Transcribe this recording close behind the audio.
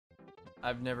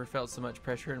I've never felt so much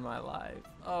pressure in my life.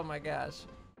 Oh my gosh.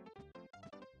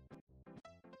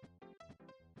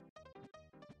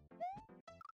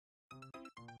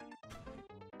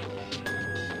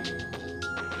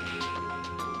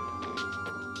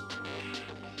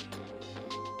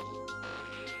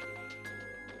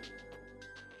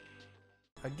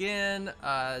 Again,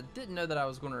 didn't know that I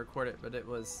was going to record it, but it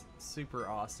was super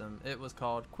awesome. It was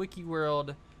called Quickie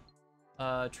World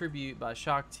Tribute by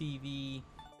Shock TV.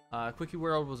 Quickie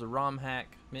World was a ROM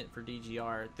hack meant for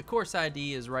DGR. The course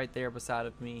ID is right there beside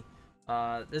of me.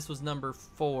 This was number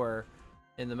 4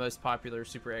 in the most popular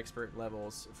super expert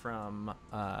levels from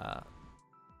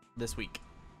this week.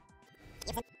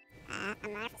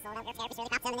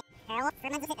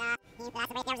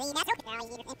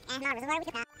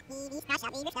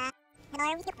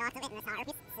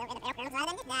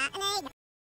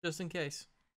 Just in case.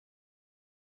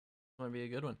 Might be a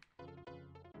good one.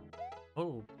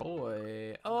 Oh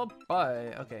boy. Oh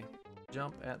boy. Okay.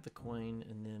 Jump at the coin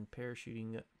and then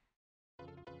parachuting.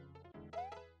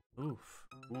 Oof.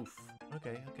 Oof.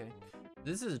 Okay, okay.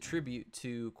 This is a tribute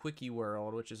to Quickie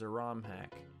World, which is a ROM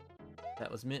hack that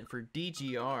was meant for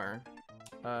DGR.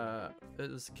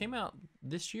 Came out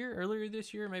this year, earlier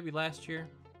this year, maybe last year.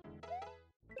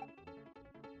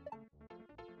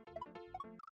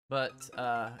 But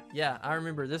yeah, I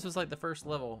remember this was like the first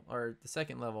level, or the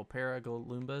second level,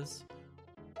 Paragoloombas.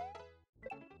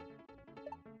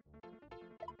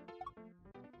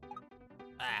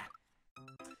 Ah.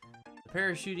 The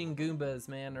parachuting Goombas,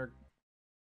 man, or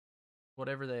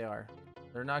whatever they are.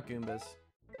 They're not Goombas.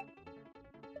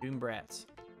 Goombrats.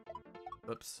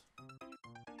 Whoops.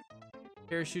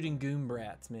 Parachuting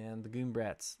Goombrats, man. The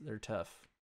Goombrats, they're tough.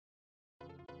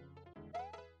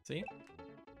 See?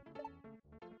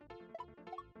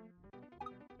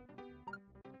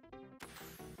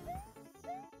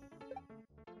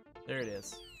 There it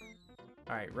is.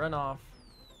 Alright, run off.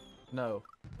 No.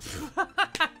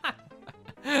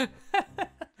 I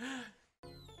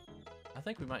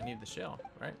think we might need the shell,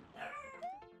 right?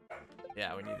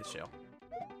 Yeah, we need the shell.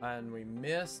 And we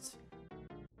missed.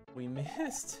 We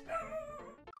missed.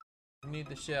 We need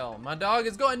the shell. My dog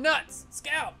is going nuts!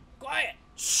 Scout! Quiet!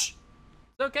 Shh!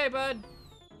 It's okay, bud.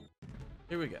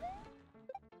 Here we go.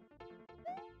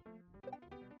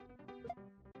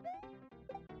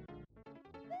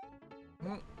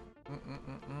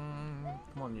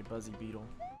 Come on, you buzzy beetle.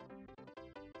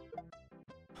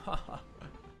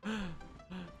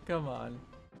 Come on.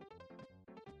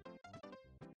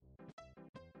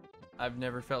 I've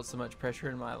never felt so much pressure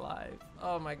in my life.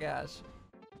 Oh my gosh.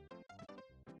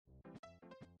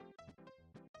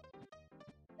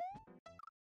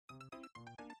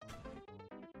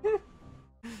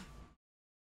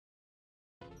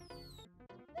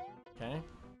 Okay.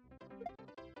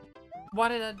 Why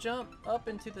did I jump up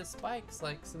into the spikes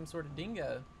like some sort of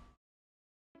dingo?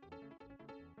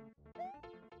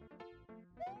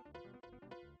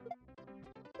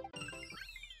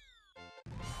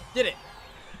 Did it!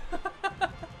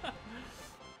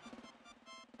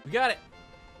 We got it!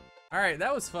 Alright,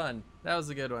 that was fun. That was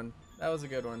a good one. That was a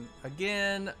good one.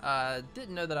 Again,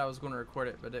 didn't know that I was going to record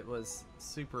it, but it was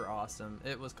super awesome.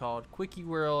 It was called Quickie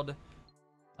World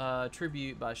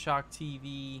Tribute by Shock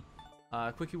TV.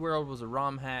 Quickie World was a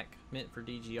ROM hack meant for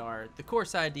DGR. The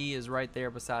course ID is right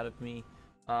there beside of me.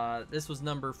 This was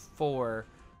number 4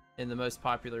 in the most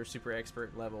popular super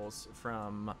expert levels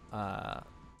from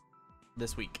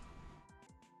this week.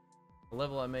 A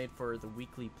level I made for the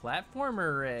weekly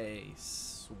platformer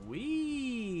race.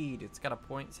 Sweet! It's got a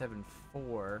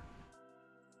 0.74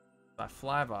 by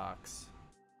Flyvox.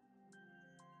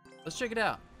 Let's check it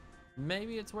out.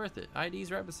 Maybe it's worth it.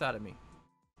 ID's right beside of me.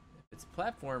 If it's a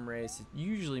platform race, it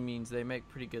usually means they make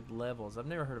pretty good levels. I've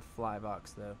never heard of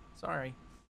Flyvox though. Sorry.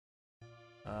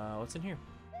 What's in here?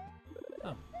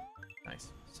 Oh,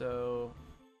 nice. So,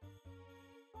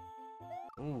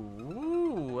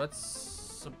 ooh, that's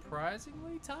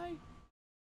surprisingly tight.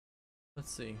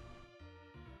 Let's see.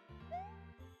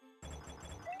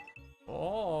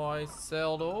 Oh, I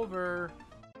sailed over.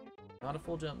 Not a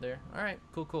full jump there. All right,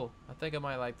 cool, cool. I think I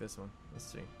might like this one. Let's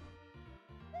see.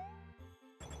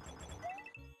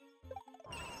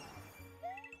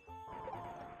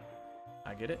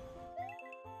 I get it.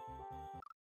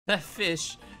 That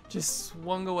fish just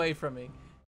swung away from me.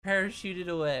 Parachuted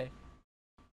away.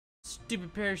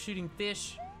 Stupid parachuting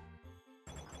fish.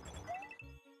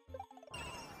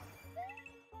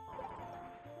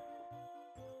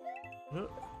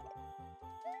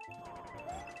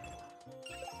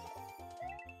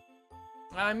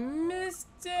 I missed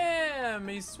him!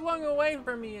 He swung away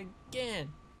from me again.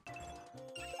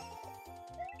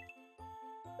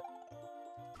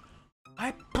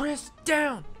 I pressed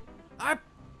down. I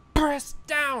pressed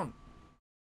down.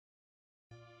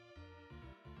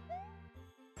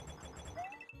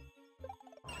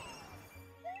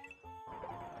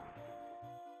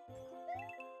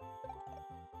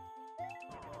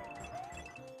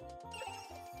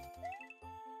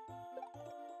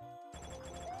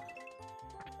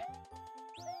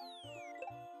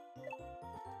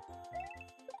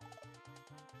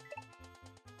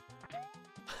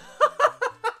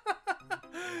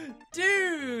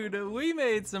 Dude, we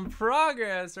made some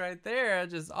progress right there.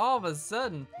 Just all of a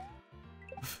sudden,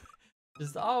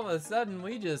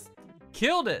 we just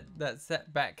killed it. That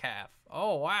setback half.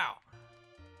 Oh, wow.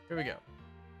 Here we go.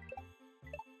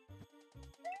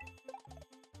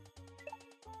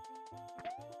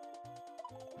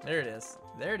 There it is.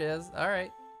 There it is. All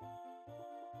right.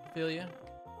 Feel you.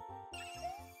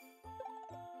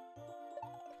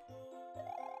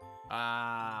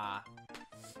 Ah.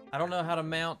 I don't know how to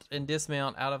mount and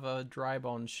dismount out of a dry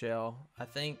bone shell. I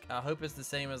hope it's the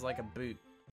same as like a boot.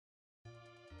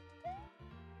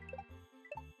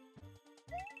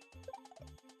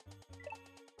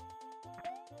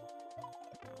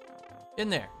 In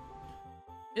there.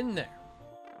 In there.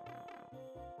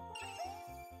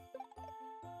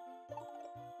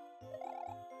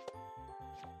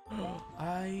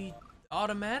 I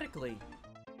automatically.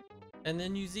 And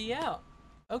then you Z out.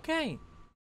 Okay.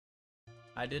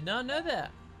 I did not know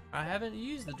that. I haven't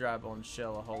used the dry bone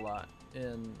shell a whole lot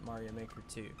in Mario Maker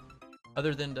 2.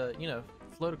 Other than to, you know,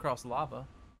 float across lava.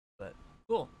 But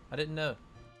cool. I didn't know.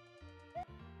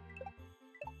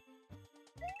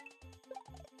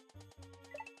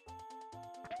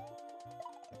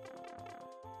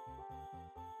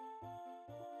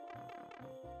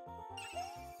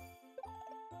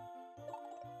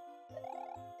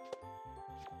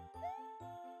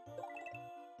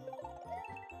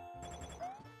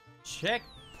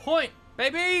 Checkpoint,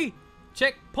 baby!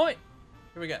 Checkpoint!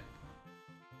 Here we go.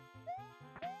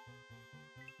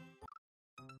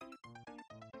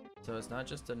 So it's not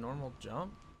just a normal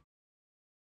jump?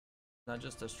 Not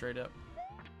just a straight up...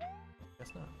 Guess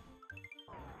not.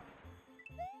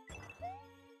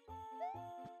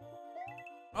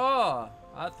 Oh!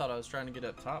 I thought I was trying to get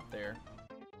up top there.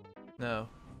 No.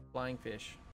 Flying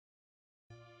fish.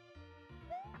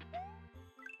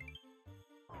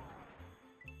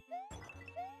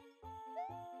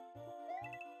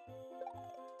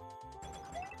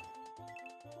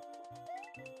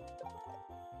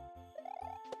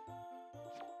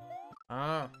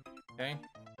 Ah, okay.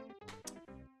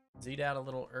 Z'd out a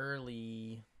little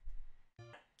early.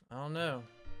 I don't know.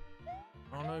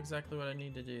 I don't know exactly what I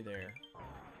need to do there.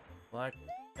 Like,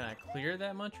 can I clear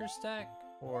that muncher stack?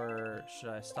 Or should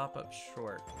I stop up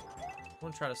short? I'm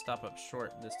gonna try to stop up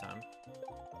short this time.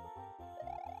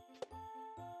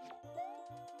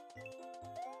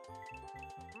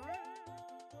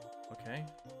 Okay,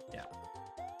 yeah.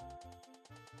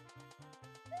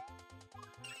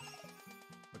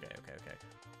 Okay.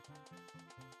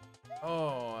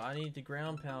 Oh, I need to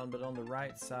ground pound, but on the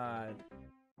right side.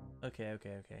 Okay.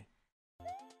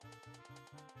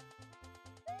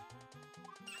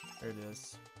 There it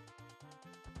is.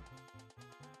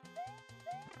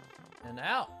 And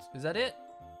out. Is that it?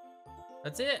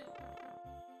 That's it.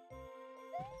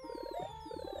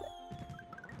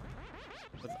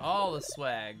 With all the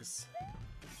swags.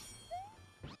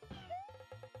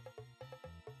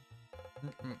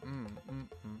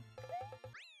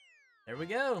 There we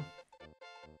go.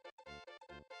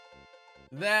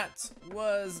 That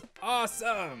was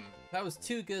awesome. That was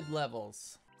 2 good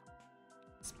levels.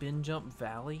 Spin Jump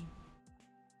Valley.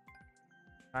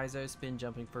 Kaizo spin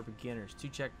jumping for beginners. 2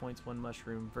 checkpoints, 1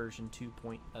 mushroom, version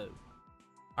 2.0. All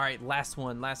right, last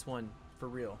one for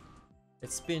real.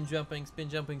 It's spin jumping. Spin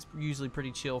jumping's usually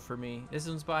pretty chill for me. This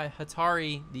one's by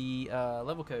Hatari. The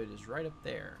level code is right up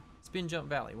there. Spin Jump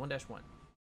Valley 1-1. Here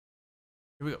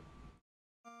we go.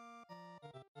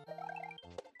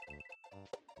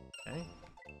 Okay.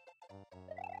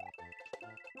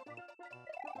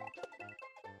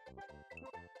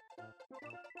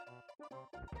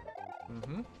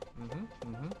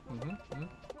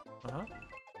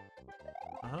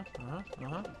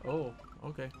 Oh,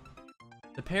 okay.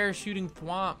 The parachuting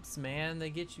thwomps, man, they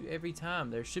get you every time.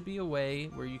 There should be a way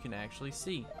where you can actually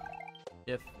see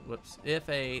if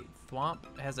a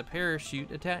thwomp has a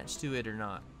parachute attached to it or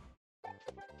not.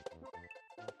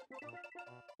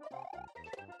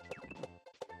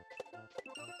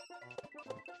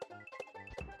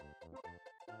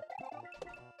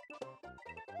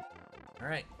 All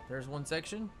right, there's one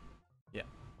section. Yeah.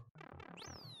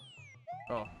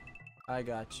 Oh, I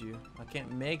got you. I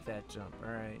can't make that jump.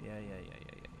 All right, yeah.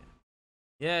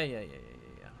 Yeah.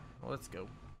 Well, let's go.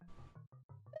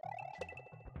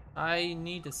 I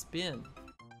need to spin.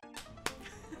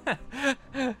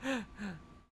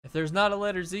 If there's not a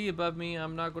letter Z above me,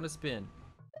 I'm not going to spin.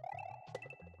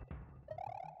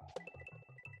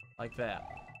 Like that.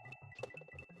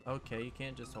 Okay, you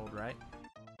can't just hold right.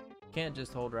 Can't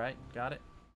just hold right. Got it.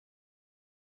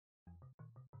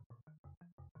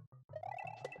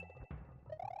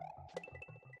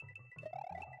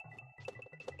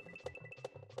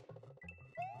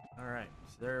 Alright,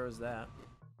 so there was that.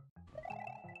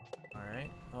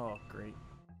 Alright. Oh, great.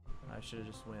 I should have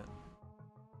just went.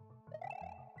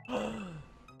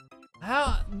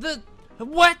 How?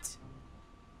 What?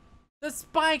 The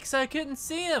spikes, I couldn't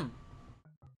see him.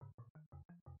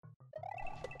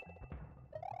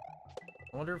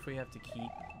 I wonder if we have to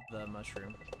keep the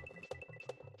mushroom.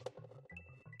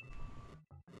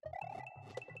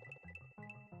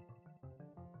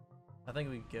 I think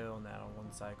we could go on that on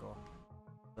one cycle,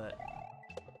 but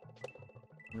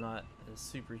I'm not a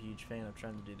super huge fan of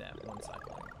trying to do that one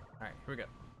cycle. Alright, here we go.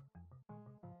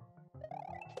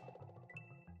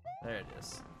 There it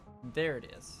is. There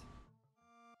it is.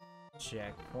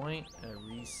 Checkpoint, a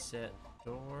reset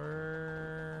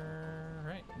door.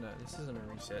 Right? No, this isn't a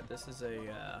reset. This is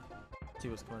a, see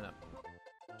what's coming up.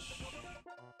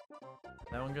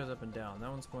 That one goes up and down. That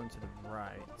one's going to the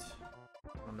right.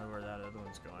 I don't know where that other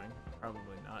one's going.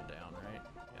 Probably not down, right?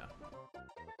 Yeah.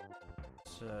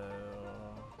 So...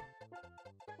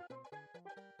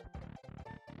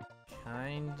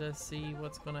 kinda see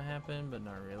what's gonna happen, but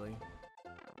not really.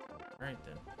 Alright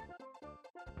then.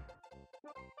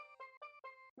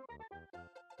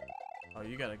 Oh,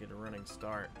 you gotta get a running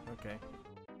start. Okay.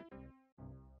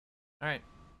 Alright.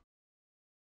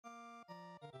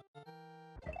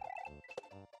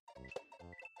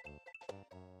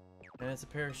 And it's a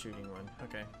parachuting one.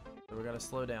 Okay. So we gotta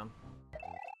slow down.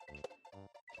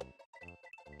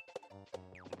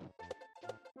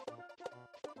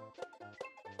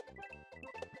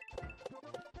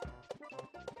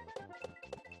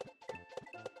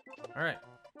 Alright.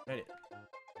 Made it.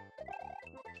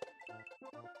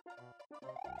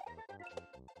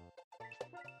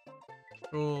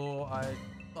 Oh, I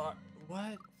thought,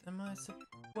 what am I,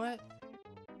 what?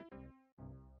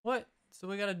 What? So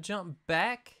we gotta jump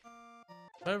back?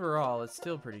 Overall, it's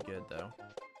still pretty good though.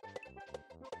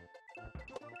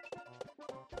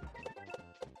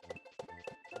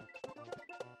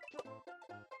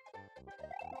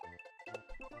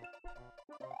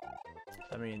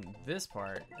 I mean, this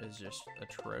part is just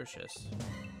atrocious.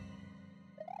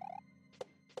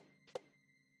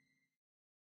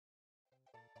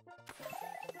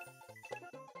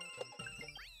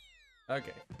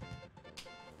 Okay.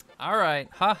 Alright,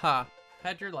 haha.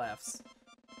 Had your laughs.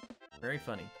 Very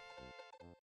funny.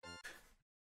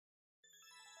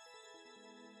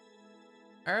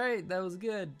 Alright, that was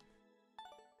good.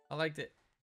 I liked it.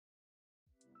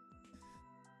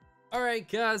 Alright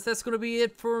guys, that's going to be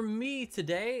it for me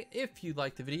today. If you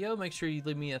liked the video, make sure you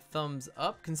leave me a thumbs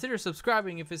up. Consider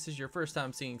subscribing if this is your first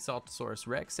time seeing Saltosaurus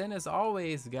Rex. And as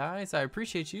always guys, I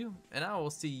appreciate you, and I will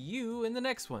see you in the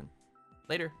next one.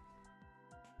 Later.